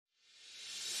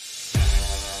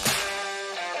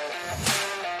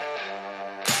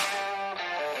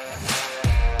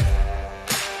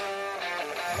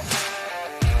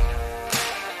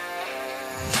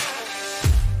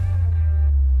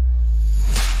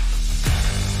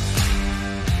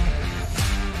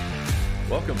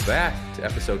Welcome back to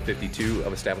episode 52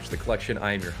 of Establish the Collection.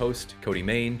 I am your host, Cody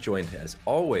Main, joined as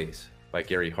always by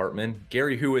Gary Hartman.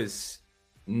 Gary, who is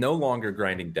no longer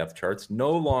grinding depth charts,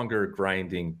 no longer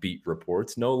grinding beat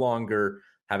reports, no longer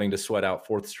having to sweat out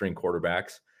fourth string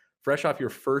quarterbacks. Fresh off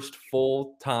your first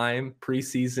full-time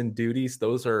preseason duties,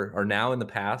 those are now in the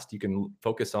past. You can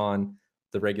focus on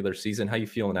the regular season. How you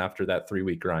feeling after that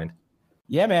 3-week grind?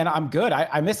 Yeah, man, I'm good.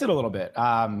 I missed it a little bit.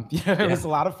 It was a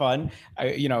lot of fun.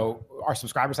 Our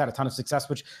subscribers had a ton of success,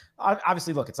 which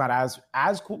obviously, look, it's not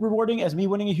as rewarding as me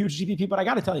winning a huge GPP, but I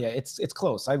got to tell you, it's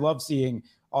close. I love seeing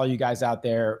all you guys out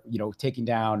there, taking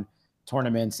down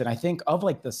tournaments. And I think of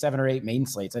like the 7 or 8 main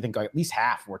slates, I think at least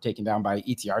half were taken down by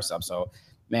ETR subs. So,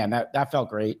 man, that felt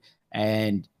great.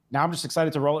 And now I'm just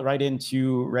excited to roll it right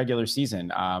into regular season.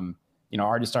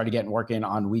 Already started getting working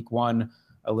on week 1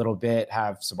 a little bit,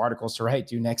 have some articles to write,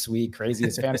 do next week.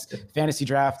 Craziest fantasy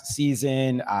draft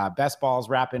season, best balls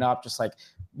wrapping up, just like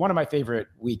one of my favorite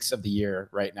weeks of the year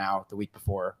right now, the week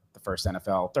before the first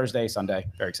NFL, Thursday, Sunday.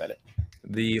 Very excited.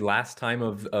 The last time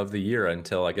of the year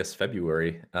until I guess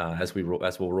February, as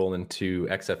we'll roll into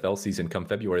XFL season come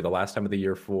February, the last time of the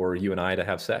year for you and I to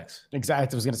have sex.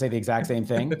 Exactly. I was going to say the exact same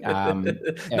thing. Not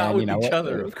with each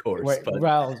other, of course.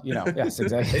 Yes,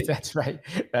 exactly. That's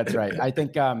right. I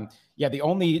think, the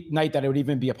only night that it would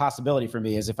even be a possibility for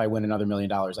me is if I win another $1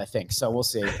 million, I think. So we'll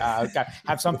see.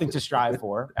 Have something to strive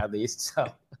for at least. So,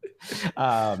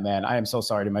 man, I am so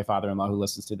sorry to my father-in-law who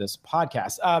listens to this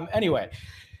podcast. Anyway.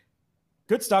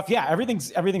 Good stuff. Yeah,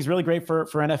 everything's really great for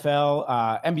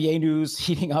NFL. NBA news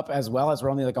heating up as well, as we're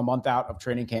only like a month out of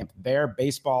training camp there.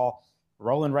 Baseball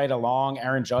rolling right along.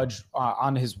 Aaron Judge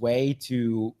on his way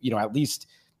to, at least,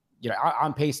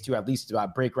 on pace to at least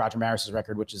break Roger Maris's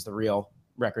record, which is the real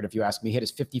record, if you ask me. He hit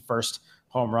his 51st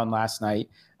home run last night.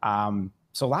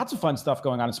 So lots of fun stuff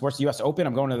going on in sports. The U.S. Open.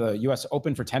 I'm going to the U.S.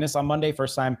 Open for tennis on Monday.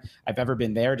 First time I've ever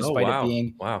been there, despite it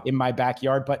being in my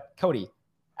backyard. But Cody,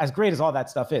 as great as all that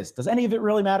stuff is, does any of it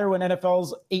really matter when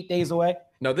NFL's 8 days away?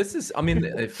 No, this is,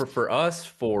 for us,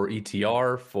 for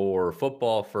ETR, for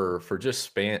football, for just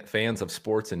fans of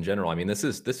sports in general. This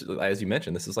is, as you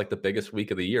mentioned, this is like the biggest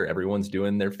week of the year. Everyone's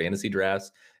doing their fantasy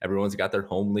drafts. Everyone's got their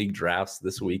home league drafts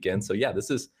this weekend. So yeah, this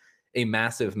is a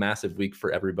massive, massive week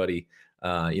for everybody,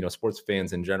 sports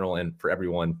fans in general, and for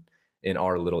everyone in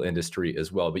our little industry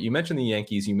as well. But you mentioned the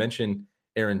Yankees, you mentioned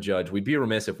Aaron Judge. We'd be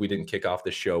remiss if we didn't kick off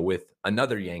the show with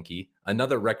another Yankee,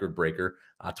 another record breaker,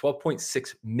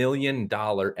 $12.6 million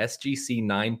SGC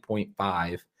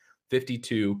 9.5,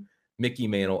 52 Mickey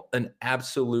Mantle, an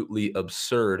absolutely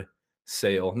absurd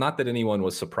sale. Not that anyone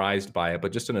was surprised by it,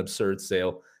 but just an absurd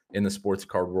sale in the sports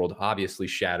card world. Obviously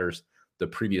shatters the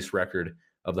previous record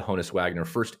of the Honus Wagner,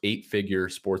 first 8-figure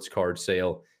sports card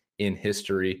sale in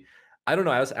history. I don't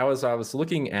know. I was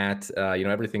looking at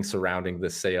everything surrounding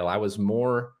this sale. I was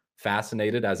more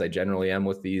fascinated, as I generally am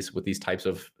with these types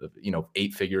of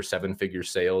 8-figure, 7-figure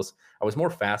sales. I was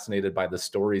more fascinated by the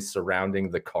stories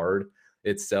surrounding the card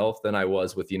itself than I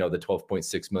was with the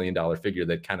 $12.6 million figure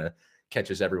that kind of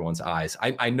catches everyone's eyes.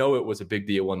 I know it was a big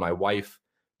deal when my wife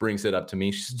brings it up to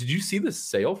me. She says, "Did you see this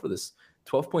sale for this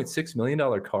 $12.6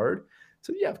 million card?"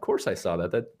 So yeah, of course I saw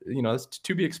that. It's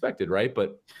to be expected, right?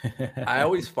 But I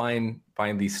always find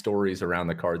these stories around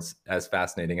the cards as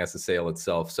fascinating as the sale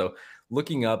itself. So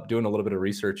looking up, doing a little bit of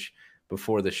research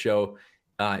before the show,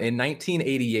 in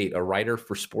 1988, a writer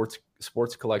for Sports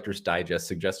Collectors Digest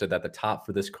suggested that the top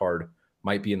for this card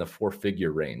might be in the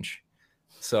 4-figure range.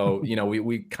 So,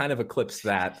 we kind of eclipsed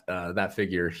that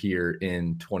figure here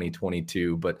in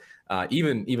 2022, but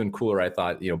even cooler, I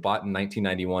thought, bought in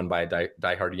 1991 by a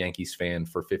diehard Yankees fan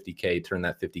for $50K, turned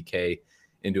that $50K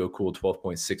into a cool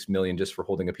 $12.6 million just for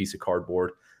holding a piece of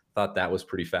cardboard. Thought that was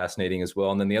pretty fascinating as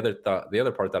well. And then the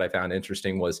other part that I found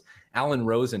interesting was Alan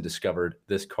Rosen discovered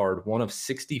this card, one of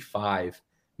 65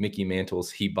 Mickey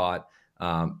Mantles he bought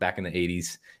back in the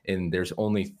 80s, and there's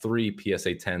only 3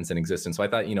 PSA 10s in existence. So I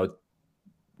thought,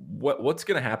 what's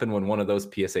going to happen when one of those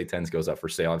PSA 10s goes up for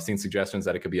sale? I've seen suggestions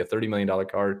that it could be a $30 million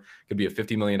card, could be a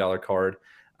 $50 million card.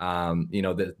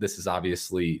 This is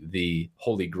obviously the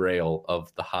holy grail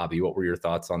of the hobby. What were your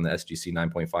thoughts on the SGC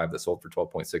 9.5 that sold for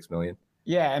 $12.6 million?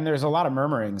 Yeah, and there's a lot of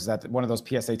murmurings that one of those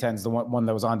PSA 10s, the one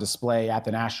that was on display at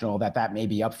the National, that may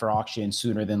be up for auction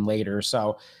sooner than later.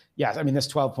 So, yes, this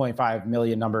 12.5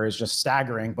 million number is just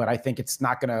staggering, but I think it's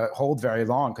not going to hold very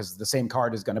long because the same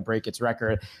card is going to break its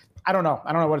record. I don't know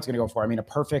what it's going to go for. A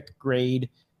perfect grade.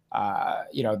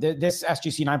 This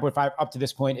SGC 9.5 up to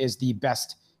this point is the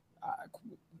best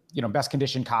best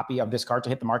condition copy of this card to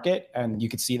hit the market. And you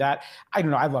could see that. I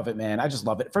don't know. I love it, man. I just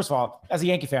love it. First of all, as a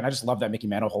Yankee fan, I just love that Mickey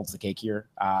Mantle holds the cake here.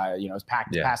 It's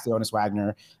packed past the Honus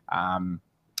Wagner.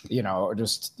 or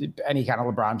just any kind of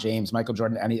LeBron James, Michael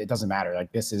Jordan, it doesn't matter.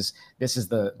 Like this is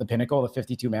the pinnacle, the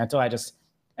 52 mantle.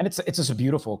 And it's just a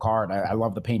beautiful card. I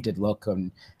love the painted look.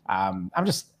 And I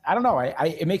don't know.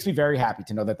 It makes me very happy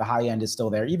to know that the high end is still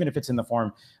there, even if it's in the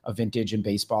form of vintage and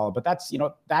baseball. But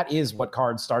that is what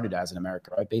cards started as in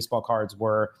America, right? Baseball cards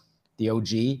were the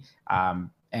OG.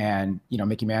 And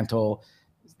Mickey Mantle,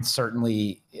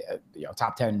 certainly,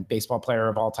 top 10 baseball player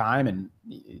of all time and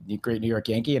great New York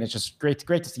Yankee. And it's just great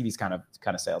to see these kind of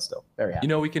sales still. Very happy.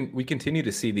 We continue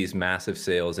to see these massive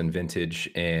sales in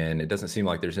vintage, and it doesn't seem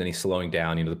like there's any slowing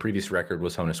down. The previous record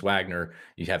was Honus Wagner.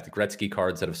 You have the Gretzky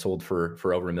cards that have sold for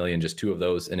over $1 million, just 2 of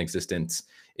those in existence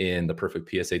in the perfect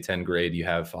PSA 10 grade. You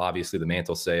have obviously the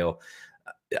Mantle sale.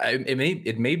 It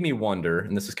made me wonder,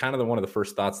 and this is kind of one of the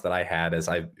first thoughts that I had as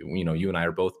you and I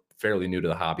are both fairly new to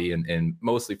the hobby and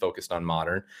mostly focused on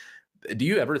modern. Do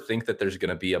you ever think that there's going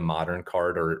to be a modern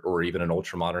card or even an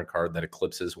ultra modern card that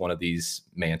eclipses one of these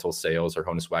Mantle sales or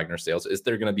Honus Wagner sales? Is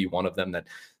there going to be one of them that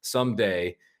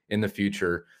someday in the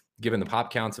future, given the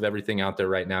pop counts of everything out there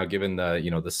right now, given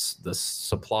the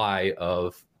supply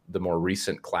of the more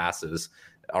recent classes,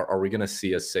 are we going to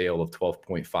see a sale of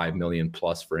 12.5 million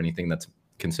plus for anything that's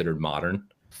considered modern?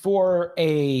 For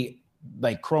a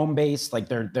Chrome based, like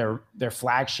their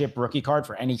flagship rookie card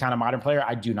for any kind of modern player,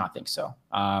 I do not think so.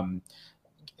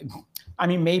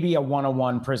 Maybe a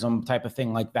 101 Prism type of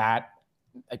thing like that,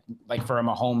 like for a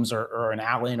Mahomes or an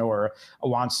Allen or a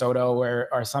Juan Soto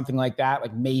or something like that.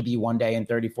 Like maybe one day in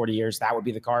 30, 40 years, that would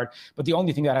be the card. But the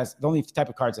only type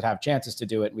of cards that have chances to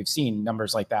do it, we've seen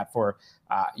numbers like that for,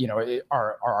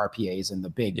 our RPAs and the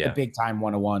big time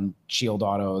 101 Shield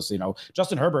autos.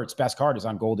 Justin Herbert's best card is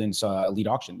on Golden's Elite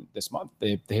Auction this month.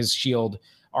 His Shield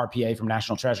RPA from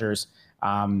National Treasures.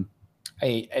 I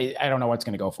don't know what it's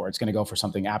going to go for. It's going to go for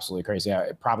something absolutely crazy.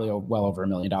 Probably well over $1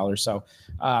 million. So,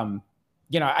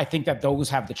 I think that those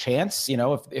have the chance,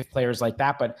 if players like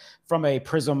that. But from a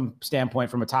Prism standpoint,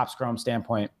 from a Topps Chrome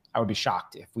standpoint, I would be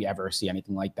shocked if we ever see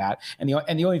anything like that. And the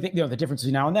only thing, the difference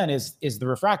between now and then is the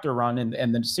refractor run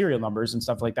and the serial numbers and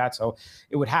stuff like that. So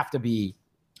it would have to be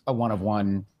a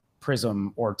 1-of-1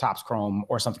 Prism or Topps Chrome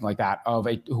or something like that of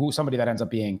somebody that ends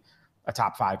up being a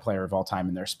top 5 player of all time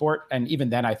in their sport. And even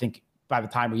then, I think by the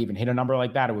time we even hit a number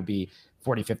like that, it would be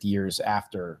 40, 50 years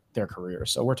after their career.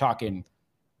 So we're talking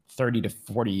 30 to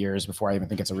 40 years before I even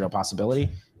think it's a real possibility.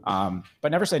 But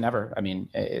never say never.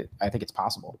 I think it's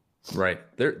possible. Right.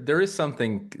 There is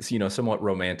something, somewhat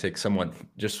romantic, somewhat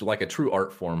just like a true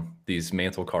art form, these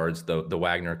Mantle cards, the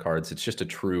Wagner cards. It's just a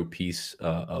true piece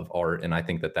of art. And I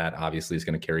think that obviously is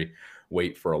going to carry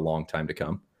weight for a long time to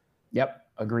come. Yep.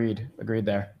 Agreed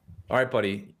there. All right,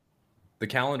 buddy. The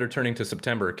calendar turning to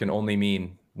September can only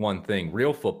mean one thing: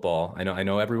 real football. I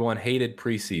know everyone hated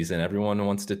preseason. Everyone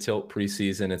wants to tilt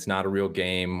preseason. It's not a real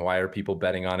game. Why are people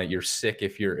betting on it? You're sick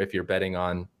if you're betting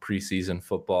on preseason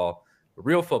football.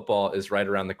 Real football is right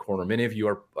around the corner. Many of you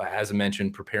are, as I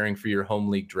mentioned, preparing for your home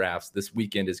league drafts. This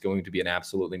weekend is going to be an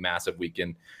absolutely massive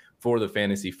weekend for the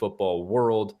fantasy football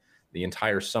world. The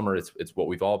entire summer, it's what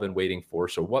we've all been waiting for.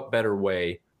 So what better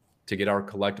way to get our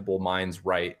collectible minds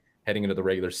right heading into the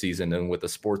regular season than with a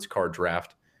sports card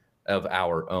draft of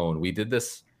our own? We did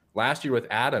this last year with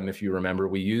Adam. If you remember,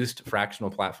 we used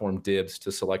fractional platform Dibs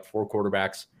to select 4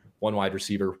 quarterbacks, 1 wide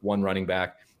receiver, 1 running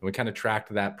back. And we kind of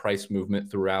tracked that price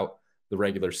movement throughout the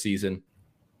regular season.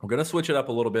 We're going to switch it up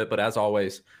a little bit, but as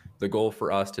always, the goal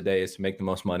for us today is to make the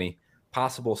most money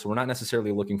possible. So we're not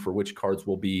necessarily looking for which cards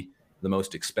will be the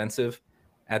most expensive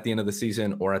at the end of the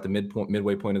season or at the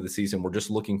midway point of the season. We're just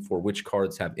looking for which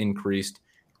cards have increased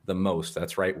the most.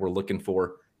 That's right. We're looking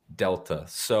for delta.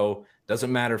 So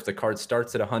doesn't matter if the card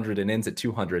starts at 100 and ends at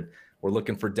 200. We're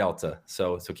looking for delta.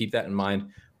 So keep that in mind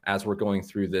as we're going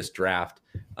through this draft.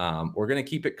 We're going to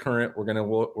keep it current. We're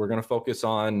going to focus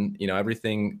on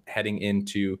everything heading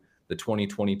into the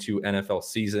 2022 NFL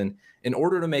season in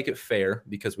order to make it fair,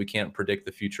 because we can't predict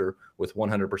the future with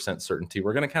 100% certainty.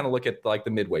 We're going to kind of look at like the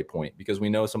midway point, because we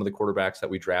know some of the quarterbacks that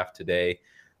we draft today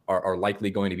are likely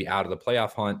going to be out of the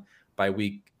playoff hunt by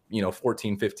week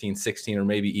 14, 15, 16, or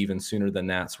maybe even sooner than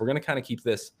that. So we're going to kind of keep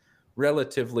this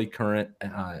relatively current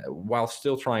while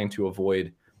still trying to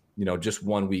avoid just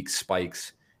 1 week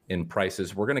spikes in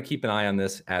prices. We're going to keep an eye on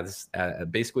this as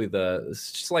basically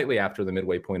slightly after the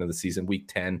midway point of the season, week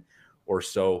 10 or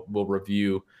so. We'll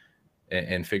review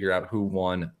and figure out who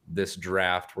won this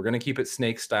draft. We're going to keep it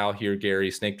snake style here, Gary,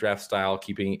 snake draft style,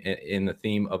 keeping in the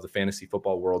theme of the fantasy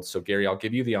football world. So Gary, I'll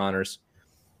give you the honors.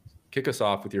 Kick us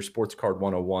off with your sports card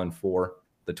 101 for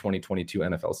the 2022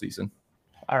 NFL season.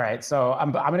 All right. So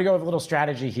I'm going to go with a little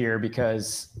strategy here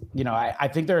because, I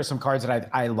think there are some cards that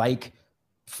I like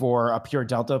for a pure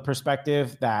Delta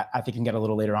perspective that I think can get a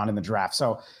little later on in the draft.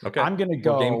 So Okay. I'm going to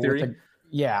go game theory.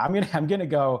 I'm going to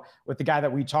go with the guy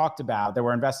that we talked about that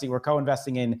we're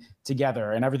co-investing in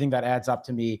together, and everything that adds up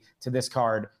to me to this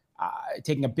card,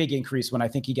 taking a big increase when I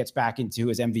think he gets back into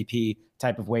his MVP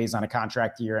type of ways on a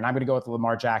contract year. And I'm going to go with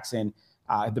Lamar Jackson,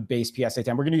 the base PSA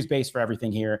 10. We're going to use base for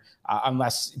everything here,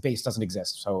 unless base doesn't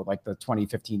exist. So like the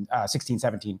 2015, 16,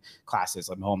 17 classes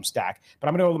on Mahomes stack. But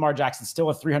I'm going to go with Lamar Jackson, still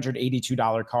a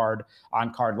 $382 card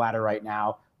on card ladder right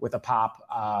now, with a pop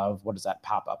of, what does that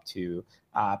pop up to?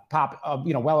 Pop of,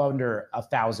 well under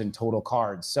 1,000 total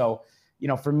cards. So,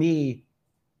 for me,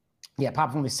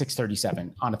 pop only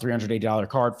 637 on a $380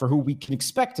 card for who we can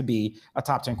expect to be a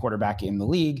top 10 quarterback in the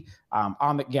league.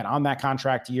 On that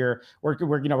contract year, we're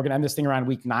going to end this thing around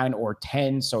week 9 or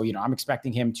 10. So, I'm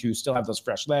expecting him to still have those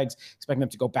fresh legs, expecting him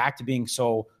to go back to being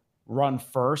so run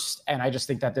first. And I just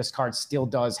think that this card still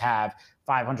does have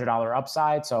 $500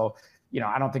 upside. So,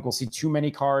 I don't think we'll see too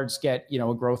many cards get,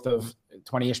 a growth of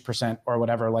 20-ish% or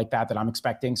whatever like that I'm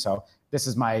expecting. So this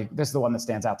is the one that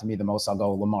stands out to me the most. I'll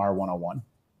go Lamar 101.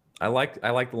 I like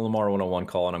the Lamar 101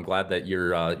 call, and I'm glad that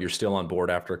you're still on board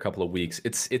after a couple of weeks.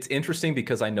 It's interesting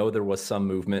because I know there was some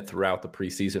movement throughout the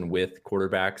preseason with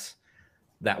quarterbacks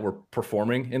that were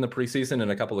performing in the preseason,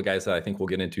 and a couple of guys that I think we'll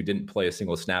get into didn't play a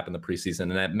single snap in the preseason,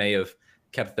 and that may have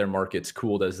kept their markets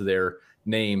cooled as their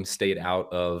name stayed out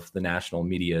of the national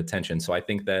media attention. So I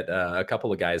think that a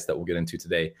couple of guys that we'll get into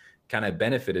today kind of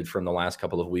benefited from the last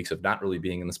couple of weeks of not really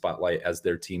being in the spotlight as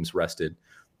their teams rested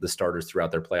the starters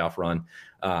throughout their playoff run.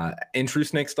 In true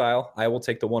snake style, I will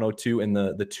take the 102 and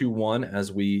the 2-1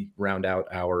 as we round out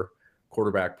our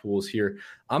quarterback pools here.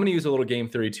 I'm going to use a little game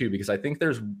theory too, because I think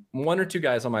there's one or two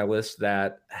guys on my list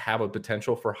that have a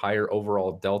potential for higher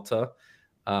overall delta,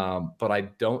 but I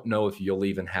don't know if you'll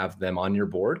even have them on your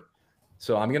board.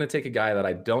 So I'm going to take a guy that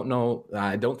I don't know.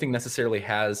 I don't think necessarily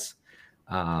has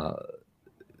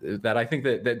that. I think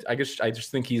that I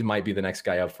just think he might be the next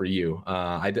guy up for you.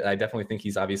 I definitely think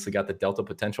he's obviously got the delta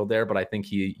potential there, but I think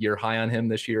you're high on him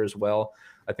this year as well.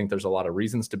 I think there's a lot of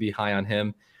reasons to be high on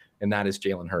him, and that is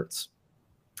Jalen Hurts.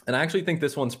 And I actually think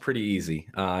this one's pretty easy.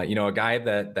 A guy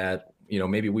that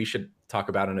maybe we should talk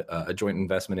about a joint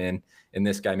investment in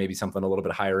this guy, maybe something a little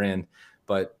bit higher in.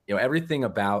 But everything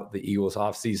about the Eagles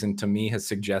offseason to me has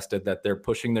suggested that they're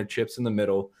pushing their chips in the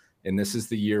middle, and this is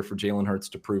the year for Jalen Hurts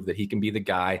to prove that he can be the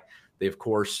guy. They, of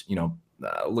course,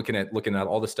 looking at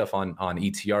all the stuff on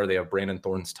ETR, they have Brandon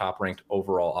Thornton's top-ranked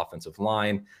overall offensive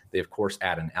line. They, of course,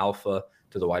 add an alpha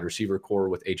to the wide receiver core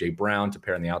with A.J. Brown to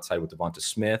pair on the outside with Devonta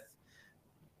Smith.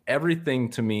 Everything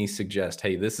to me suggests,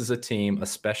 hey, this is a team,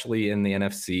 especially in the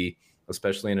NFC,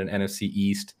 especially in an NFC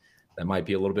East, that might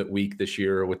be a little bit weak this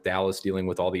year with Dallas dealing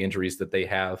with all the injuries that they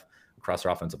have across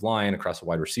their offensive line, across the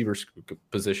wide receiver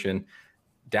position,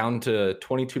 down to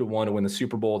 22-1 to win the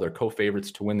Super Bowl. They're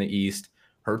co-favorites to win the East.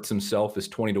 Hurts himself is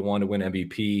 20-1 to win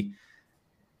MVP.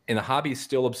 And the hobby is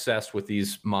still obsessed with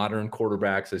these modern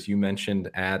quarterbacks, as you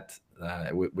mentioned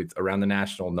with around the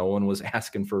National. No one was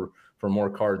asking for more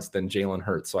cards than Jalen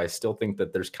Hurts. So I still think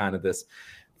that there's kind of this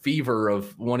fever of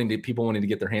people wanting to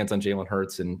get their hands on Jalen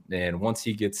Hurts. And once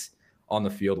he gets on the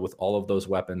field with all of those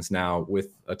weapons now,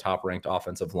 with a top-ranked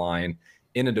offensive line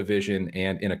in a division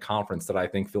and in a conference that I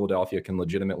think Philadelphia can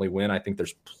legitimately win, I think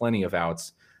there's plenty of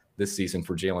outs this season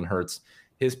for Jalen Hurts.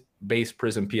 His base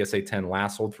Prism PSA 10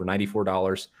 last sold for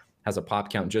 $94, has a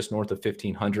pop count just north of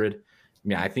 1,500.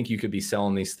 I think you could be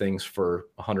selling these things for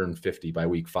 150 by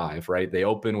week 5, right? They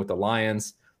open with the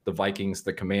Lions, the Vikings,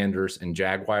 the Commanders, and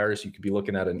Jaguars. You could be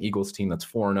looking at an Eagles team that's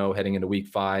 4-0 heading into week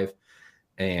 5.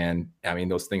 And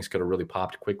those things could have really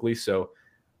popped quickly. So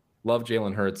love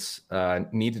Jalen Hurts.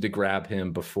 Needed to grab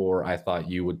him before I thought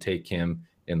you would take him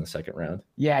in the second round.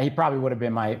 Yeah, he probably would have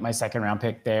been my second round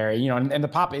pick there. And the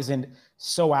pop isn't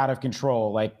so out of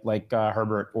control like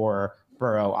Herbert or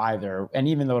Burrow either. And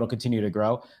even though it'll continue to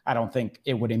grow, I don't think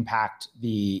it would impact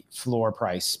the floor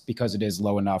price because it is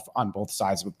low enough on both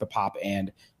sides with the pop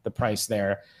and the price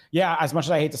there. Yeah, as much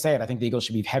as I hate to say it, I think the Eagles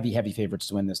should be heavy favorites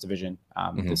to win this division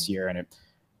this year. And it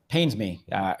pains me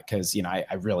because, I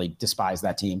really despise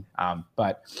that team.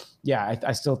 But yeah,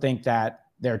 I still think that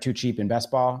they're too cheap in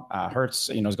best ball. Hurts,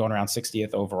 is going around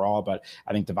 60th overall, but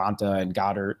I think Devonta and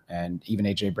Goddard and even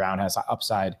A.J. Brown has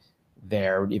upside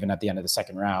there, even at the end of the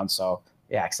second round. So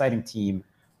yeah, exciting team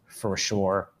for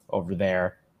sure over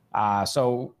there.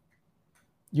 So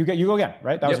you go again,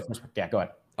 right? That was the first pick. Yeah, go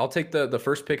ahead. I'll take the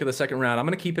first pick of the second round. I'm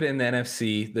going to keep it in the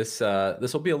NFC. This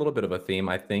will be a little bit of a theme,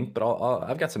 I think, but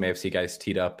I've got some AFC guys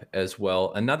teed up as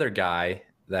well. Another guy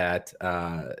that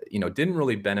didn't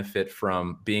really benefit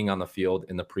from being on the field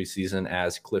in the preseason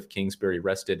as Cliff Kingsbury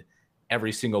rested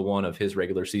every single one of his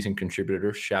regular season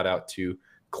contributors. Shout out to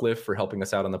Cliff for helping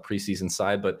us out on the preseason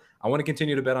side. But I want to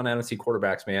continue to bet on NFC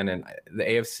quarterbacks, man. And the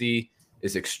AFC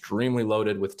is extremely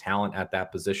loaded with talent at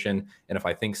that position. And if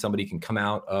I think somebody can come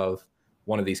out of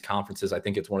one of these conferences, I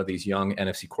think it's one of these young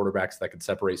NFC quarterbacks that could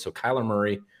separate. So Kyler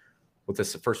Murray with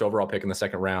this first overall pick in the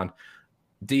second round,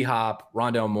 D-Hop,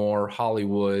 Rondale Moore,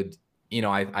 Hollywood.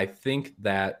 I think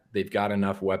that they've got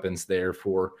enough weapons there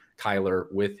for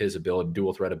Kyler with his ability,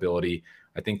 dual threat ability.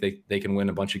 I think they can win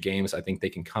a bunch of games. I think they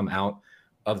can come out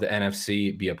of the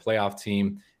NFC, be a playoff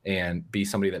team, and be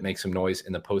somebody that makes some noise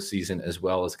in the postseason as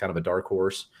well as kind of a dark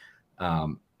horse.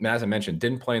 As I mentioned,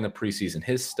 didn't play in the preseason.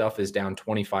 His stuff is down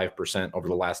 25% over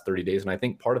the last 30 days. And I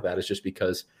think part of that is just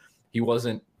because he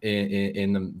wasn't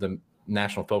in the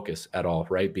national focus at all,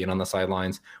 right? Being on the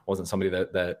sidelines wasn't somebody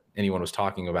that anyone was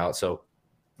talking about. So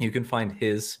you can find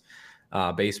his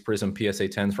base Prism PSA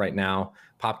 10s right now,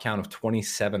 pop count of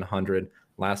 2,700,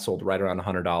 last sold right around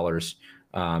 $100.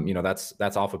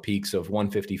 That's off of peaks of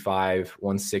 155,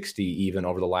 160 even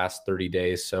over the last 30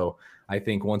 days. So I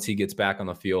think once he gets back on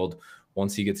the field,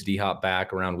 once he gets D-Hop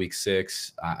back around week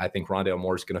 6, I think Rondale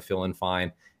Moore is going to fill in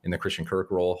fine in the Christian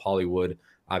Kirk role. Hollywood,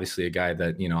 obviously a guy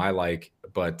that, I like,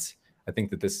 but I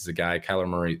think that this is a guy, Kyler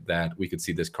Murray, that we could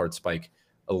see this card spike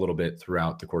a little bit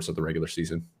throughout the course of the regular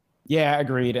season. Yeah,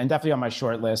 agreed. And definitely on my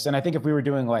short list. And I think if we were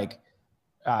doing just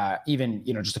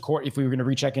if we were going to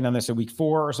recheck in on this at week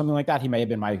 4 or something like that, he may have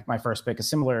been my first pick. A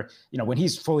similar, when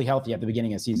he's fully healthy at the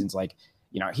beginning of seasons,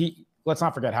 let's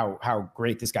not forget how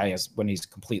great this guy is when he's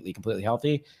completely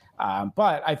healthy.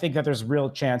 But I think that there's a real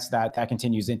chance that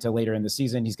continues into later in the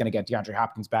season. He's going to get DeAndre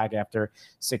Hopkins back after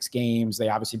 6 games. They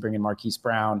obviously bring in Marquise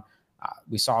Brown.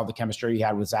 We saw the chemistry he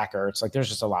had with Zach Ertz. There's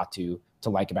just a lot to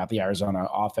like about the Arizona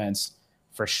offense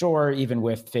for sure, even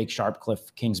with fake sharp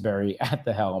Cliff Kingsbury at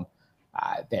the helm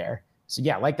there. So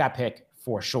yeah, like that pick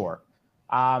for sure.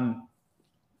 I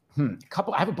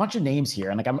have a bunch of names here,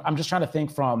 and I'm just trying to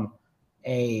think from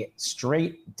a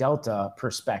straight Delta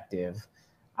perspective.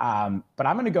 But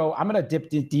I'm gonna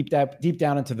dip deep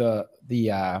down into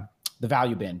the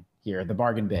value bin here, the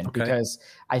bargain bin, because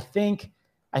I think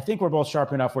we're both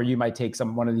sharp enough where you might take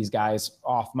one of these guys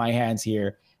off my hands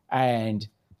here. And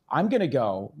I'm going to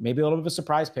go maybe a little bit of a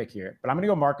surprise pick here, but I'm going to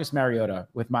go Marcus Mariota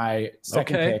with my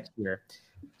second pick here.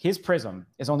 His Prism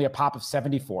is only a pop of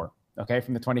 74,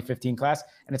 from the 2015 class.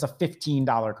 And it's a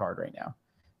 $15 card right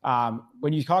now.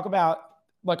 When you talk about,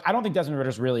 I don't think Desmond Ridder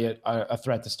is really a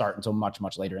threat to start until much,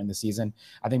 much later in the season.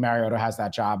 I think Mariota has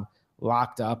that job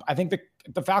locked up. I think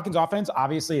the Falcons offense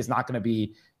obviously is not going to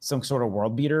be some sort of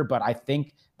world beater, but I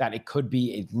think that it could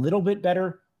be a little bit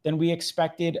better than we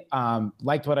expected.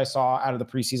 Liked what I saw out of the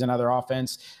preseason of their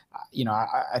offense.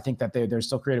 I think that there's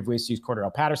still creative ways to use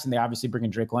Cordell Patterson. They obviously bring in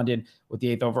Drake London with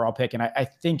the 8th overall pick. And I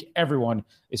think everyone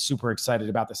is super excited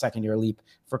about the second-year leap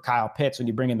for Kyle Pitts when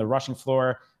you bring in the rushing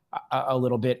floor a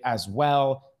little bit as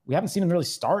well. We haven't seen him really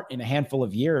start in a handful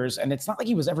of years. And it's not like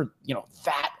he was ever,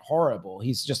 that horrible.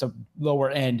 He's just a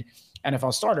lower end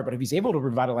NFL starter. But if he's able to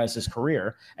revitalize his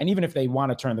career, and even if they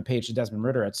want to turn the page to Desmond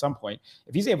Ridder at some point,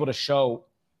 if he's able to show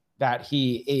that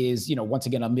he is, once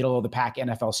again, a middle of the pack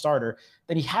NFL starter,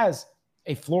 then he has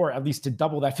a floor at least to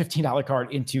double that $15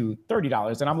 card into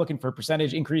 $30. And I'm looking for a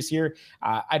percentage increase here.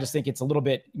 I just think it's a little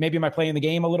bit, maybe am I playing the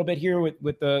game a little bit here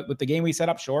with the game we set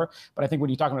up? Sure. But I think when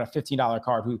you're talking about a $15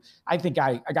 card, who I think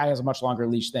a guy has a much longer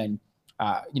leash than,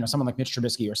 someone like Mitch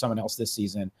Trubisky or someone else this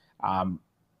season.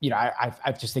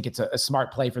 I just think it's a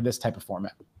smart play for this type of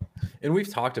format. And we've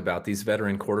talked about these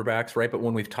veteran quarterbacks, right? But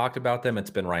when we've talked about them,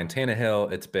 it's been Ryan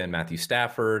Tannehill, it's been Matthew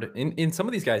Stafford. And some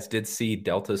of these guys did see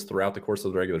deltas throughout the course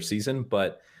of the regular season,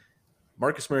 but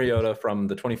Marcus Mariota from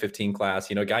the 2015 class,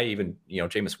 guy even,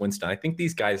 Jameis Winston, I think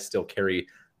these guys still carry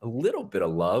a little bit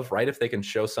of love, right? If they can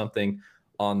show something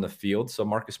on the field. So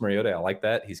Marcus Mariota, I like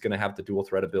that. He's going to have the dual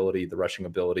threat ability, the rushing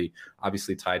ability,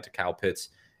 obviously tied to Kyle Pitts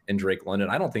and Drake London.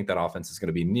 I don't think that offense is going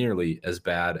to be nearly as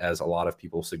bad as a lot of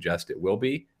people suggest it will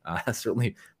be.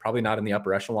 Certainly probably not in the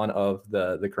upper echelon of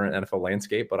the current NFL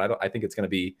landscape, but I think it's going to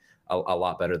be a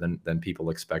lot better than people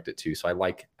expect it to. So I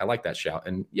like that shout.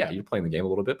 And yeah, you're playing the game a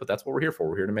little bit, but that's what we're here for.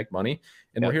 We're here to make money,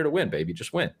 and we're here to win, baby.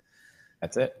 Just win.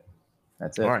 That's it. All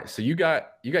right. So you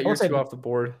got your 2 off the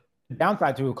board. The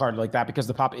downside to a card like that, because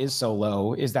the pop is so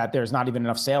low, is that there's not even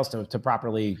enough sales to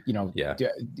properly,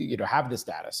 have this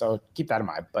data. So keep that in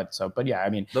mind. But yeah, I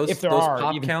mean, if there are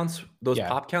pop counts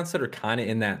that are kind of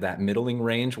in that middling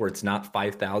range where it's not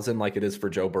 5,000 like it is for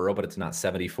Joe Burrow, but it's not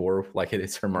 74 like it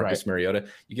is for Marcus Mariota.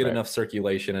 You get enough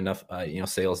circulation, enough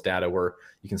sales data where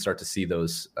you can start to see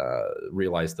those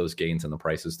realize those gains in the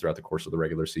prices throughout the course of the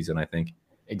regular season, I think.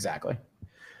 Exactly.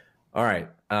 All right.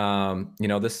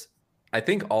 This, I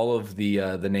think all of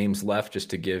the names left, just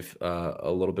to give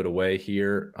a little bit away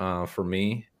here for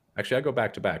me. Actually, I go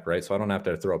back to back, right? So I don't have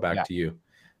to throw it back Yeah. to you.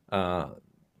 Uh,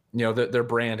 they're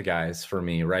brand guys for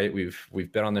me, right?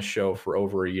 We've been on the show for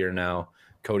over a year now.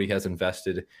 Cody has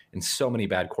invested in so many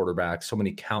bad quarterbacks, so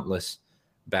many countless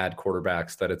bad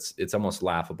quarterbacks that it's almost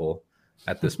laughable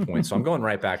at this point. So I'm going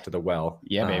right back to the well.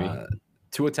 Yeah, baby.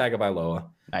 Tua Tagovailoa.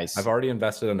 I've Nice. already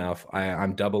invested enough.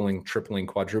 I'm doubling, tripling,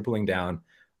 quadrupling down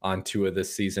on Tua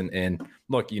this season. And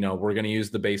look, we're going to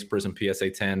use the base Prism PSA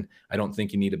 10. I don't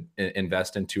think you need to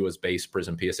invest in Tua's base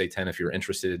Prism PSA 10 if you're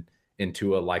interested in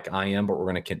Tua like I am. But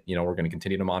we're going to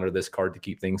continue to monitor this card to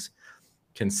keep things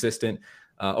consistent.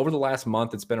 Over the last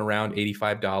month, it's been around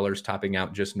 $85, topping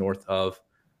out just north of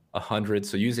 100.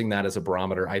 So using that as a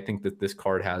barometer, I think that this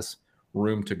card has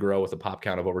room to grow with a pop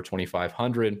count of over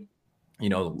 2,500.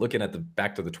 Looking at the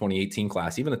back to the 2018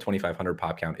 class, even the 2,500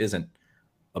 pop count isn't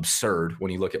absurd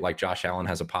when you look at like Josh Allen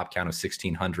has a pop count of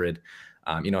 1,600.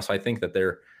 So I think that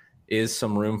there is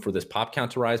some room for this pop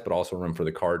count to rise, but also room for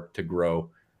the card to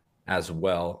grow as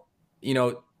well.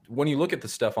 When you look at the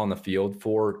stuff on the field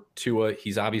for Tua,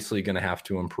 he's obviously going to have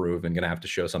to improve and going to have to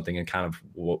show something in kind of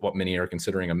what many are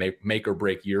considering a make or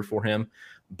break year for him.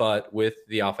 But with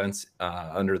the offense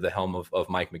under the helm of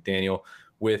Mike McDaniel,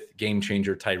 with game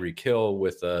changer Tyreek Hill,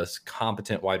 with a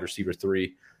competent wide receiver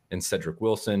 3 and Cedric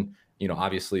Wilson,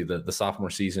 obviously the sophomore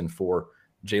season for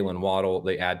Jalen Waddle,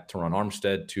 they add Teron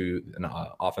Armstead to an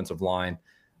offensive line.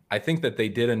 I think that they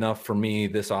did enough for me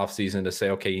this offseason to say,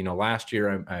 okay, last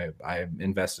year I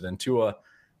invested in Tua,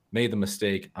 made the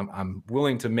mistake. I'm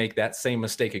willing to make that same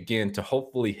mistake again to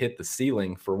hopefully hit the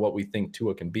ceiling for what we think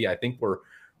Tua can be. I think we're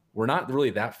not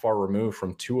really that far removed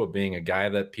from Tua being a guy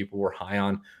that people were high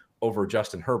on over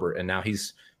Justin Herbert, and now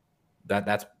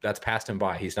that's passed him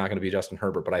by. He's not going to be Justin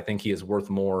Herbert, but I think he is worth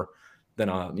more than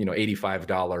a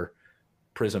 $85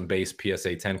 Prism based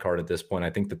PSA 10 card at this point. I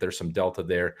think that there's some delta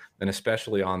there, and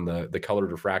especially on the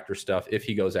colored refractor stuff. If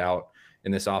he goes out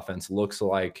and this offense looks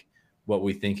like what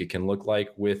we think it can look like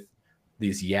with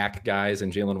these yak guys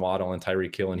and Jalen Waddle and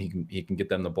Tyreek Hill, and he can get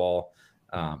them the ball.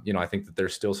 I think that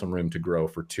there's still some room to grow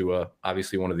for Tua.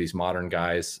 Obviously, one of these modern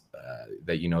guys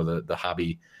that the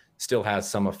hobby still has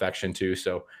some affection to.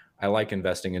 So I like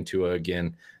investing in Tua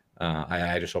again.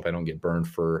 I just hope I don't get burned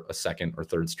for a second or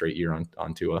third straight year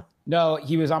on Tua. No,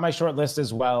 he was on my short list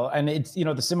as well. And it's,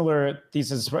 the similar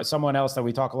thesis for someone else that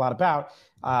we talk a lot about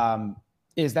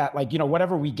is that,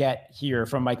 whatever we get here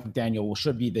from Mike McDaniel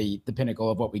should be the pinnacle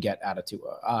of what we get out of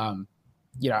Tua.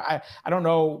 I don't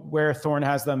know where Thorne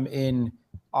has them in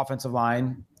offensive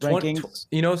line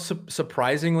rankings.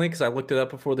 Surprisingly, because I looked it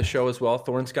up before the show as well,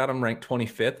 Thorne's got him ranked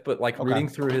 25th, but reading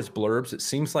through his blurbs, it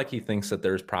seems like he thinks that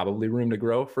there's probably room to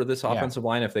grow for this offensive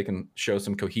line if they can show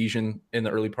some cohesion in the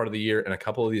early part of the year. And a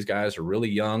couple of these guys are really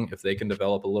young. If they can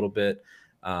develop a little bit,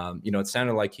 it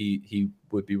sounded like he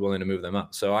would be willing to move them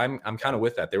up. So I'm kind of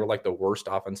with that. They were like the worst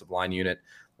offensive line unit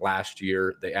last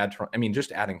year. They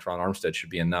just adding Teron Armstead should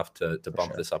be enough to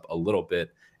bump this up a little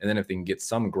bit. And then if they can get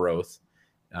some growth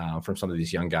from some of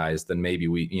these young guys, then maybe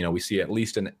we see at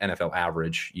least an NFL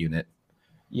average unit.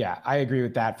 Yeah, I agree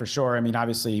with that for sure. I mean,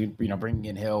 obviously, bringing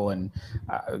in Hill and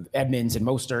Edmonds and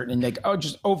Mostert and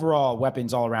just overall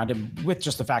weapons all around him, with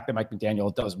just the fact that Mike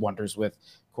McDaniel does wonders with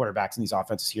quarterbacks in these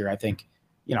offenses here. I think,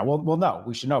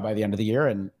 we should know by the end of the year,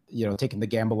 and, taking the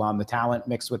gamble on the talent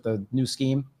mixed with the new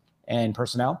scheme and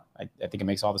personnel, I think it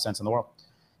makes all the sense in the world.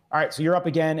 All right, so you're up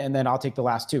again, and then I'll take the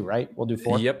last two, right? We'll do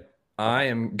 4. Yep. I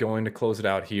am going to close it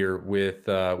out here with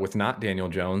not Daniel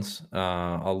Jones.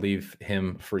 I'll leave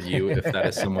him for you if that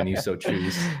is someone you so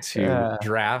choose to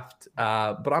draft.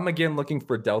 But I'm again looking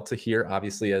for delta here.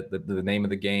 Obviously, the name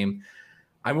of the game.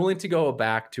 I'm willing to go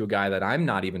back to a guy that I'm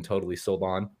not even totally sold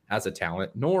on as a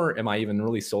talent, nor am I even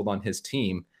really sold on his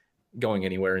team going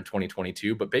anywhere in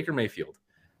 2022. But Baker Mayfield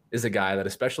is a guy that,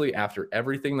 especially after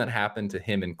everything that happened to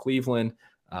him in Cleveland,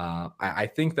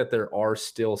 I think that there are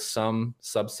still some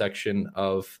subsection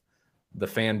of the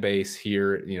fan base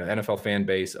here, NFL fan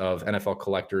base of NFL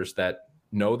collectors that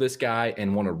know this guy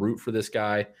and want to root for this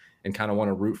guy and kind of want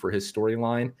to root for his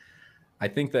storyline. I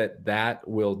think that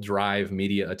will drive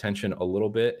media attention a little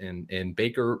bit, and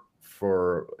Baker,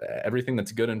 for everything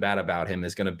that's good and bad about him,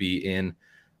 is going to be in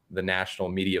the national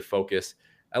media focus,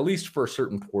 at least for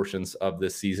certain portions of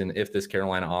this season, if this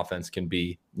Carolina offense can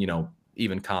be,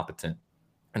 even competent.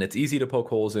 And it's easy to poke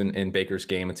holes in Baker's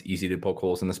game. It's easy to poke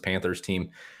holes in this Panthers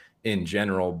team in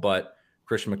general. But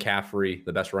Christian McCaffrey,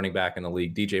 the best running back in the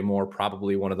league. DJ Moore,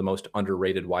 probably one of the most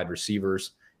underrated wide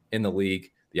receivers in the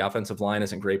league. The offensive line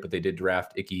isn't great, but they did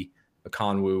draft Ike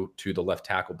Okonwu to the left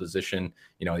tackle position.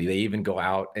 You know, they even go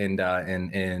out and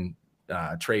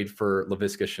trade for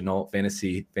Laviska Shenault,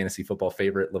 fantasy football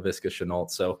favorite Laviska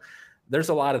Shenault. So there's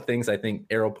a lot of things I think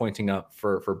arrow pointing up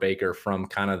for Baker, from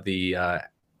kind of the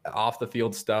off the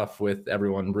field stuff with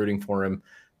everyone rooting for him,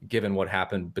 given what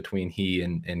happened between he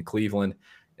and Cleveland.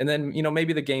 And then, you know,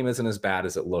 maybe the game isn't as bad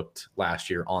as it looked last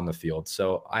year on the field.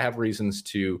 So I have reasons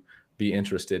to be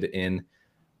interested in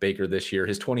Baker this year.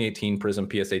 His 2018 Prism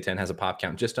PSA 10 has a pop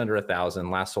count just under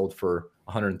 1,000, last sold for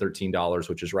 $113,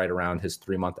 which is right around his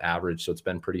 3-month average. So it's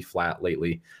been pretty flat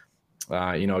lately.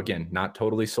 You know, again, not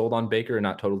totally sold on Baker,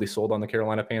 not totally sold on the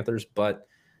Carolina Panthers, but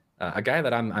a guy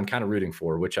that I'm kind of rooting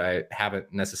for, which I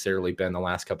haven't necessarily been the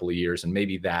last couple of years. And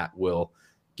maybe that will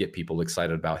get people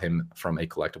excited about him from a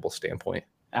collectible standpoint.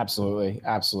 Absolutely.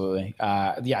 Absolutely.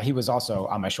 Yeah, he was also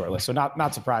on my short list. So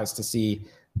not surprised to see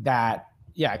that.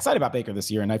 Yeah, excited about Baker this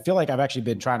year. And I feel like I've actually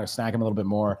been trying to snag him a little bit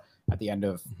more at the end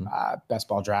of best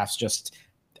ball drafts. Just,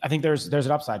 I think there's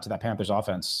an upside to that Panthers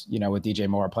offense, you know, with DJ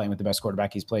Moore playing with the best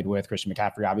quarterback he's played with. Christian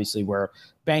McCaffrey, obviously, we're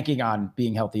banking on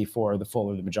being healthy for the full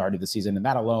or the majority of the season. And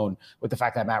that alone, with the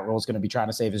fact that Matt Rule is going to be trying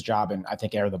to save his job and I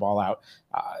think air the ball out,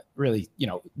 really, you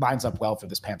know, lines up well for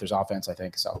this Panthers offense, I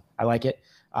think. So I like it.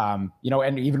 You know,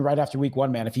 and even right after week 1,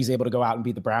 man, if he's able to go out and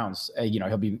beat the Browns, you know,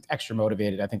 he'll be extra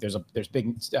motivated. I think there's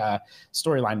big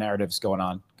storyline narratives going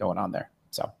on there.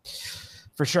 So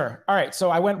for sure. All right. So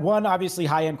I went one obviously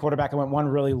high end quarterback. I went one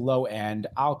really low end.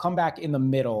 I'll come back in the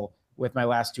middle with my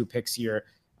last 2 picks here.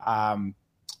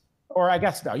 Or I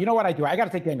guess, no, you know what I do? I got to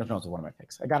take Daniel Jones with one of my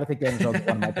picks.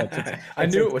 I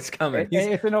knew it was coming.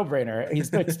 It's a no-brainer. It's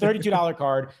 $32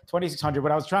 card, $2,600.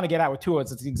 What I was trying to get at with Tua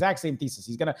is it's the exact same thesis.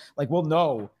 He's going to, like, we'll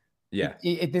know. Yeah.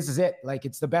 This is it. Like,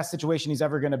 it's the best situation he's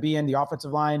ever going to be in. The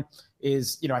offensive line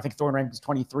is, you know, I think Thorne rank is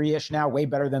 23-ish now, way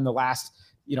better than the last,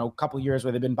 you know, couple of years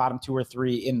where they've been bottom 2 or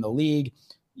 3 in the league.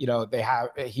 You know,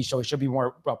 he should be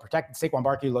more well protected. Saquon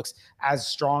Barkley looks as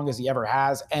strong as he ever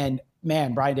has. And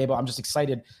man, Brian Daboll, I'm just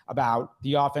excited about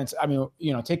the offense. I mean,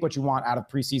 you know, take what you want out of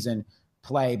preseason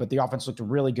play, but the offense looked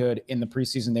really good in the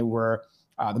preseason. They were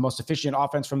the most efficient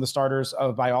offense from the starters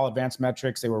by all advanced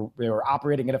metrics. They were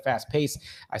operating at a fast pace.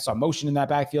 I saw motion in that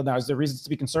backfield. Now, is there reasons to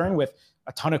be concerned with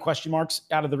a ton of question marks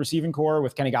out of the receiving core,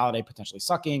 with Kenny Golladay potentially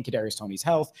sucking, Kadarius Toney's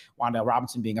health, Wan'Dale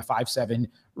Robinson being a 5'7"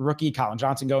 rookie, Colin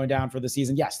Johnson going down for the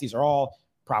season? Yes, these are all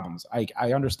problems.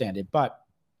 I understand it, but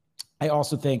I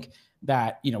also think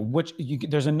that, you know,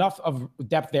 there's enough of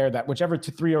depth there that whichever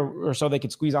 3 or so they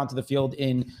could squeeze onto the field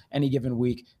in any given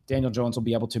week, Daniel Jones will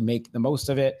be able to make the most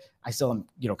of it. I still am,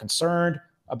 you know, concerned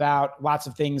about lots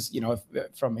of things, you know,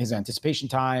 from his anticipation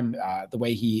time, the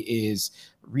way he is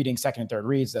reading second and third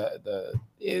reads.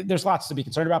 There's lots to be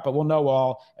concerned about, but we'll know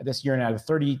all this year. And at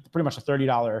pretty much a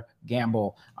 $30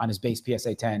 gamble on his base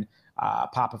PSA 10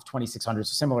 pop of 2,600,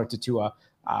 so similar to Tua.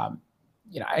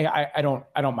 You know, I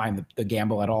don't mind the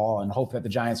gamble at all, and hope that the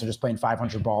Giants are just playing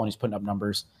 500 ball and he's putting up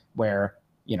numbers where,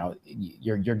 you know,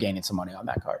 you're gaining some money on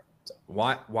that card. So,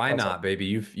 why not, baby?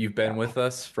 You've been with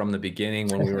us from the beginning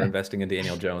when we were investing in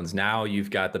Daniel Jones. Now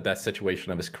you've got the best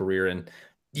situation of his career. And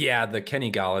yeah, the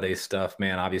Kenny Golladay stuff,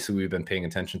 man, obviously we've been paying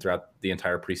attention throughout the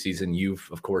entire preseason. You've,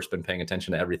 of course, been paying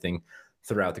attention to everything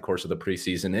throughout the course of the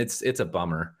preseason. It's a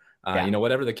bummer. You know,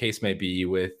 whatever the case may be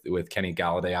with Kenny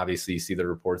Golladay, obviously you see the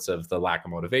reports of the lack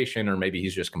of motivation, or maybe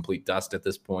he's just complete dust at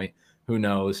this point. Who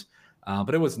knows?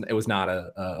 But it was not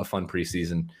a fun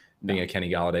preseason being a Kenny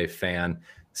Golladay fan.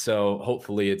 So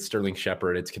hopefully it's Sterling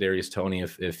Shepard, it's Kadarius Toney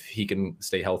if he can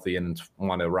stay healthy, and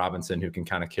Wan'Dale Robinson who can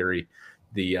kind of carry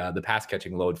the pass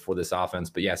catching load for this offense.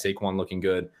 But yeah, Saquon looking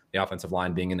good, the offensive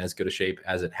line being in as good a shape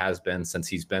as it has been since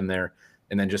he's been there,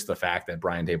 and then just the fact that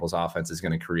Brian Daboll's offense is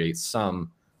going to create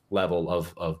some level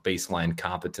of baseline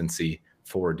competency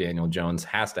for Daniel Jones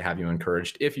has to have you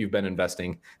encouraged. If you've been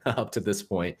investing up to this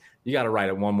point, you got to ride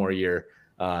it one more year,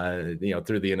 you know,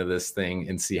 through the end of this thing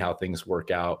and see how things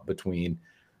work out between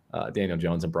Daniel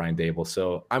Jones and Brian Daboll.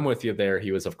 So I'm with you there.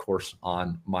 He was, of course,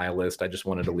 on my list. I just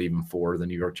wanted to leave him for the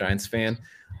New York Giants fan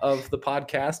of the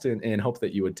podcast and hope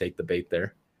that you would take the bait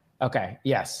there. Okay.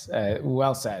 Yes.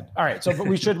 Well said. All right. So, but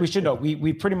we should know,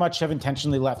 we pretty much have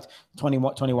intentionally left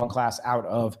 21 class out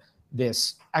of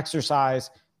this exercise.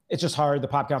 It's just hard. The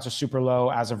pop counts are super low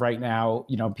as of right now.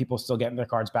 You know, people still getting their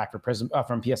cards back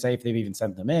from PSA if they've even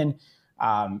sent them in.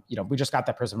 You know, we just got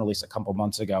that Prism release a couple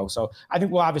months ago. So I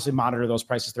think we'll obviously monitor those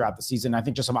prices throughout the season. I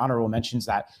think just some honorable mentions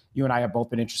that you and I have both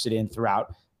been interested in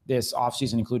throughout this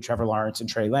offseason include Trevor Lawrence and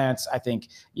Trey Lance. I think,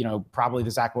 you know, probably the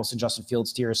Zach Wilson, Justin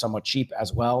Fields tier is somewhat cheap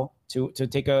as well to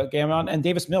take a game on, and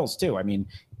Davis Mills too. I mean,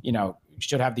 you know,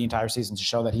 should have the entire season to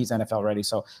show that he's NFL ready.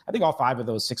 So I think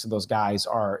all 6 of those guys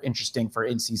are interesting for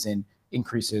in-season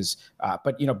increases.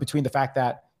 But, between the fact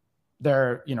that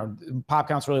their, pop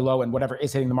count's really low and whatever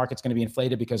is hitting the market's going to be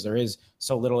inflated because there is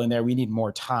so little in there, we need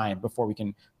more time before we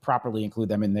can properly include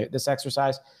them in this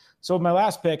exercise. So with my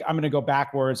last pick, I'm going to go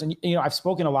backwards. And, I've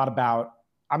spoken a lot about,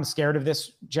 I'm scared of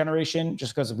this generation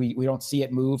just because we don't see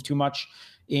it move too much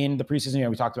in the preseason.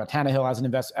 We talked about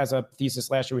Tannehill as a thesis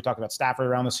last year. We talked about Stafford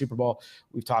around the Super Bowl.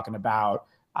 We've talking about,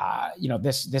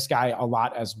 this guy a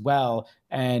lot as well.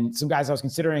 And some guys I was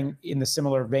considering in the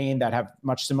similar vein that have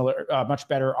much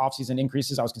better offseason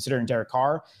increases. I was considering Derek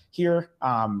Carr here.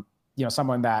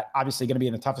 Someone that obviously going to be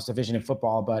in the toughest division in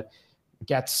football, but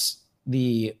gets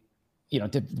the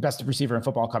best receiver in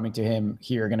football coming to him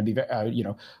here, going to be,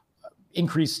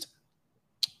 increased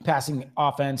passing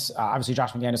offense. Obviously,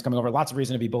 Josh McDaniels coming over. Lots of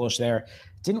reason to be bullish there.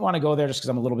 Didn't want to go there just because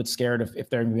I'm a little bit scared if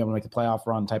they're going to be able to make the playoff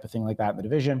run type of thing like that in the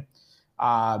division.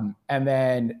 And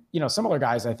then, some other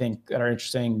guys I think that are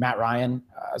interesting. Matt Ryan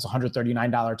has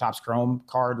 $139 Topps Chrome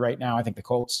card right now. I think the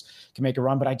Colts can make a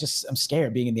run, but I'm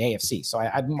scared being in the AFC. So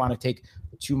I didn't want to take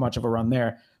too much of a run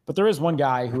there. But there is one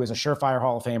guy who is a surefire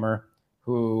Hall of Famer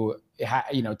who,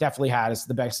 definitely has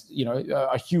the best,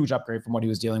 a huge upgrade from what he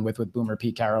was dealing with Boomer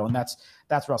Pete Carroll. And that's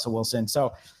Russell Wilson.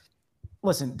 So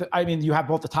listen, you have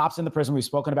both the tops and the Prism. We've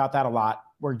spoken about that a lot.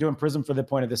 We're doing Prism for the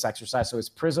point of this exercise. So it's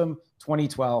Prism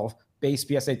 2012 base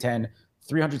PSA 10,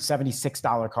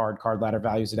 $376 card ladder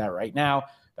values it at right now.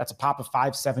 That's a pop of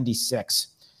 576.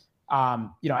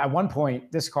 At one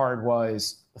point, this card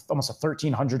was almost a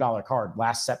 $1,300 card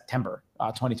last September,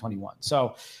 2021.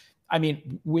 So,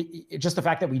 just the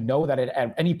fact that we know that it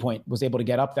at any point was able to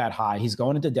get up that high. He's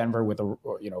going into Denver with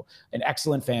an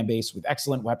excellent fan base with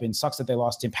excellent weapons. Sucks that they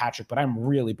lost Tim Patrick, but I'm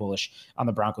really bullish on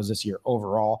the Broncos this year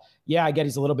overall. Yeah, I get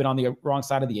he's a little bit on the wrong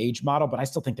side of the age model, but I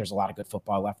still think there's a lot of good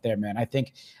football left there, man. I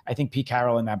think Pete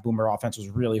Carroll and that Boomer offense was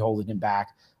really holding him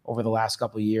back over the last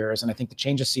couple of years. And I think the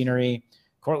change of scenery,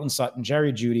 Cortland Sutton,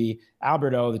 Jerry Jeudy,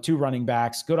 Alberto, the 2 running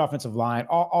backs, good offensive line,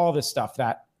 all this stuff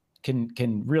that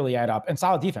can really add up, and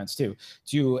solid defense too,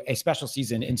 to a special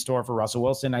season in store for Russell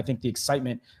Wilson. I think the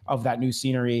excitement of that new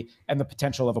scenery and the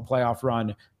potential of a playoff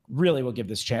run really will give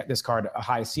this card a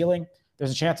high ceiling.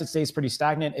 There's a chance it stays pretty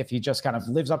stagnant if he just kind of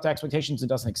lives up to expectations and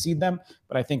doesn't exceed them.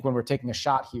 But I think when we're taking a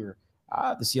shot here,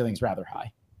 the ceiling's rather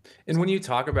high. And when you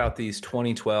talk about these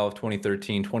 2012,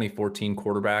 2013, 2014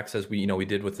 quarterbacks, as we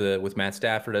did with Matt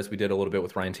Stafford, as we did a little bit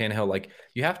with Ryan Tannehill,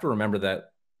 you have to remember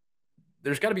that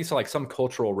there's got to be some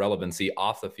cultural relevancy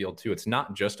off the field too. It's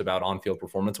not just about on-field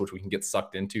performance, which we can get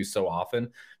sucked into so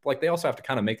often. But they also have to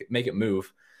kind of make it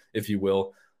move, if you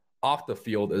will, off the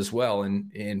field as well.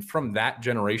 And from that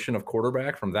generation of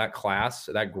quarterback, from that class,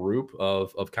 that group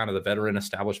of kind of the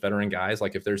established veteran guys,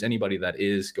 if there's anybody that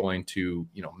is going to,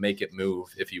 make it move,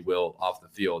 if you will, off the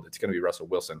field, it's going to be Russell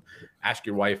Wilson. Ask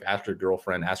your wife, ask your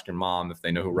girlfriend, ask your mom if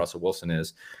they know who Russell Wilson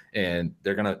is. And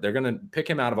they're going to pick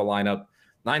him out of a lineup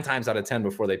 9 times out of 10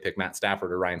 before they pick Matt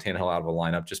Stafford or Ryan Tannehill out of a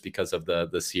lineup, just because of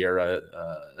the Sierra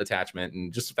attachment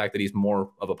and just the fact that he's more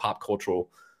of a pop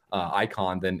cultural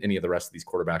icon than any of the rest of these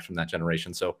quarterbacks from that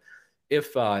generation. So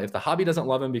if the hobby doesn't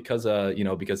love him because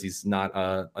he's not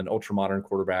an ultra modern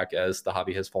quarterback as the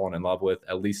hobby has fallen in love with,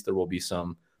 at least there will be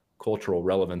some cultural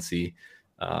relevancy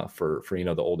for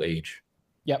the old age.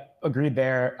 Yep, agreed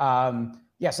there.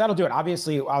 Yes, that'll do it.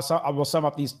 Obviously, I will sum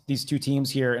up these 2 teams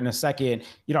here in a second.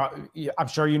 I'm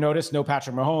sure you noticed no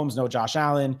Patrick Mahomes, no Josh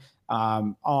Allen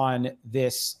on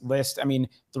this list. The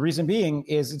reason being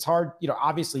is it's hard.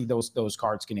 Obviously those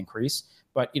cards can increase,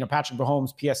 but Patrick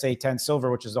Mahomes PSA 10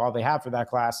 silver, which is all they have for that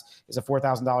class, is a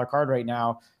 $4,000 card right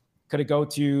now. Could it go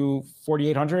to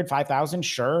 4,800, 5,000?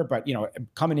 Sure. But,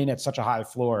 coming in at such a high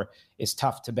floor is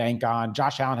tough to bank on.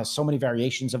 Josh Allen has so many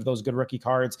variations of those good rookie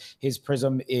cards. His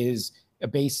Prism a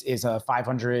base is a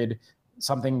 $500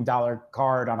 something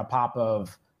card on a pop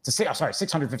of,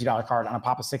 $650 card on a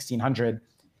pop of 1,600.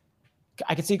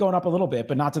 I could see it going up a little bit,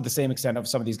 but not to the same extent of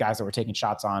some of these guys that we're taking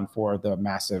shots on for the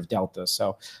massive delta.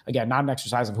 So again, not an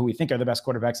exercise of who we think are the best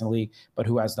quarterbacks in the league, but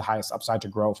who has the highest upside to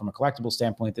grow from a collectible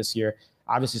standpoint this year.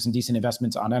 Obviously some decent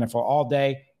investments on NFL All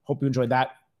Day. Hope you enjoyed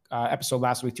that episode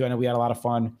last week too. I know we had a lot of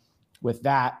fun with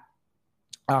that.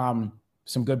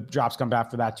 Some good drops come back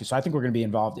for that too. So I think we're going to be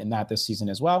involved in that this season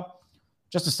as well.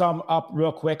 Just to sum up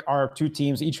real quick, our 2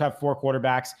 teams each have 4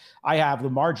 quarterbacks. I have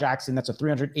Lamar Jackson. That's a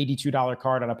 $382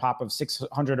 card on a pop of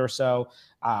 600 or so.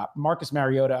 Marcus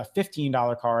Mariota, a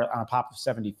 $15 card on a pop of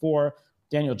 74.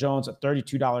 Daniel Jones, a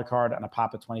 $32 card on a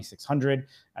pop of 2,600.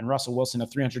 And Russell Wilson, a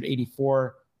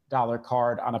 $384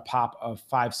 card on a pop of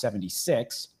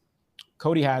 576.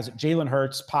 Cody has Jalen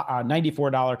Hurts,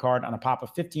 $94 card on a pop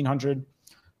of 1,500.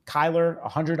 Kyler,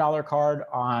 $100 card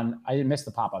on, I didn't miss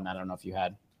the pop on that. I don't know if you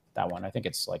had that one. I think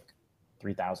it's like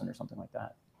 3,000 or something like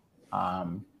that.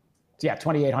 So yeah,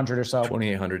 2,800 or so.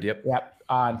 2,800, yep. Yep.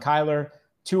 On Kyler,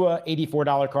 Tua,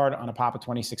 $84 card on a pop of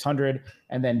 2,600.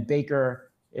 And then Baker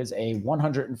is a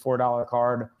 $104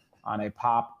 card on a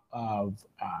pop of,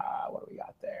 what do we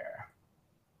got there?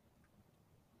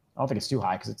 I don't think it's too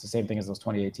high because it's the same thing as those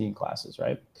 2018 classes,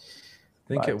 right? I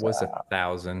think it was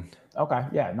 1,000. Okay.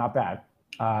 Yeah, not bad.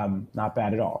 Not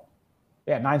bad at all.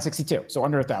 Yeah, 962. So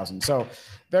under 1,000. So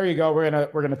there you go. We're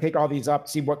gonna take all these up,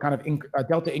 see what kind of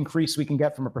delta increase we can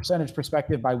get from a percentage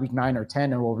perspective by week 9 or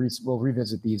 10, and we'll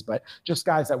revisit these. But just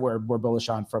guys that we're bullish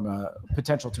on from a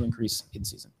potential to increase in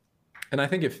season. And I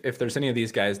think if there's any of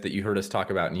these guys that you heard us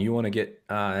talk about and you want to get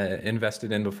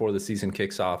invested in before the season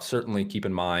kicks off, certainly keep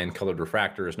in mind colored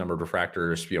refractors, numbered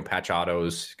refractors, patch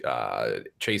autos,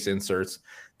 chase inserts,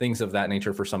 things of that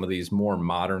nature for some of these more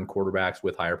modern quarterbacks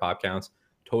with higher pop counts.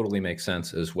 Totally makes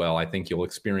sense as well. I think you'll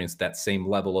experience that same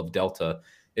level of delta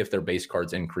if their base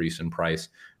cards increase in price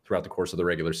throughout the course of the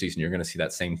regular season. You're going to see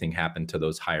that same thing happen to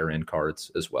those higher end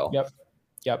cards as well.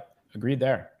 Yep. Agreed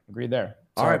there.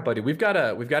 All right, buddy. We've got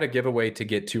a giveaway to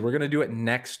get to. We're going to do it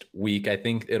next week. I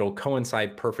think it'll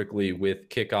coincide perfectly with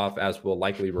kickoff, as we'll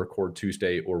likely record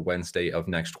Tuesday or Wednesday of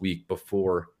next week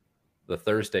before the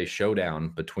Thursday showdown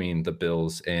between the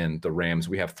Bills and the Rams.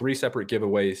 We have 3 separate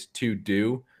giveaways to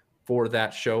do for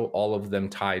that show, all of them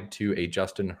tied to a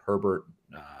Justin Herbert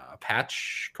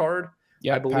patch card.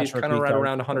 I believe kind of right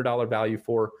around $100 value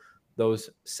for those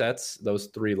sets, those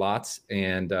 3 lots.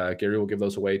 And Gary will give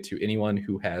those away to anyone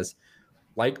who has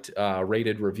liked,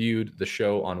 rated, reviewed the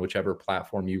show on whichever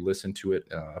platform you listen to it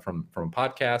from a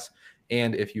podcast.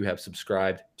 And if you have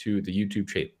subscribed to the YouTube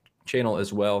channel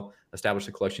as well, Establish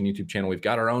the Collection YouTube channel. We've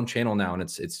got our own channel now, and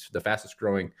it's the fastest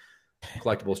growing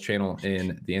collectibles channel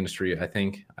in the industry. I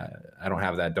think I don't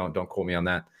have that. Don't quote me on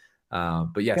that.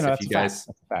 But yes,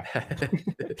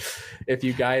 if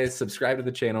you guys subscribe to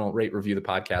the channel, rate, review the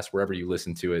podcast wherever you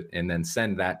listen to it, and then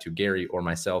send that to Gary or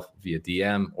myself via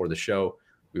DM or the show,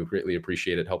 we would greatly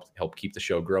appreciate it. Help keep the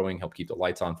show growing, help keep the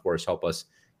lights on for us, help us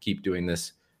keep doing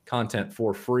this content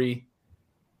for free.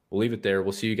 We'll leave it there.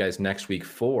 We'll see you guys next week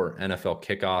for NFL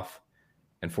Kickoff.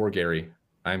 And for Gary,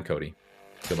 I'm Cody.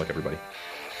 Good luck, everybody.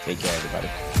 Take care, everybody.